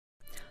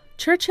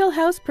Churchill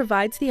House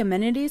provides the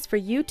amenities for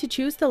you to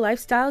choose the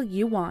lifestyle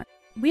you want.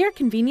 We are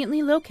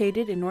conveniently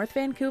located in North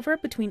Vancouver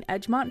between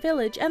Edgemont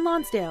Village and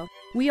Lonsdale.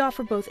 We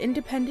offer both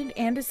independent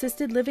and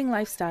assisted living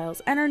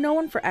lifestyles and are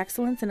known for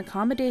excellence in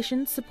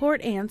accommodations,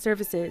 support, and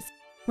services.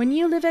 When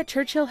you live at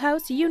Churchill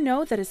House, you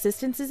know that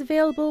assistance is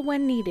available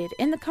when needed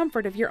in the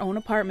comfort of your own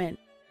apartment.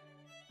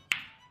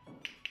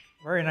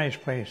 Very nice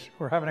place.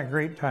 We're having a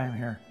great time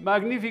here.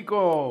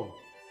 Magnifico!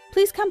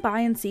 Please come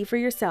by and see for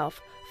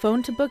yourself.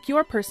 Phone to book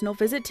your personal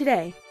visit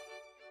today.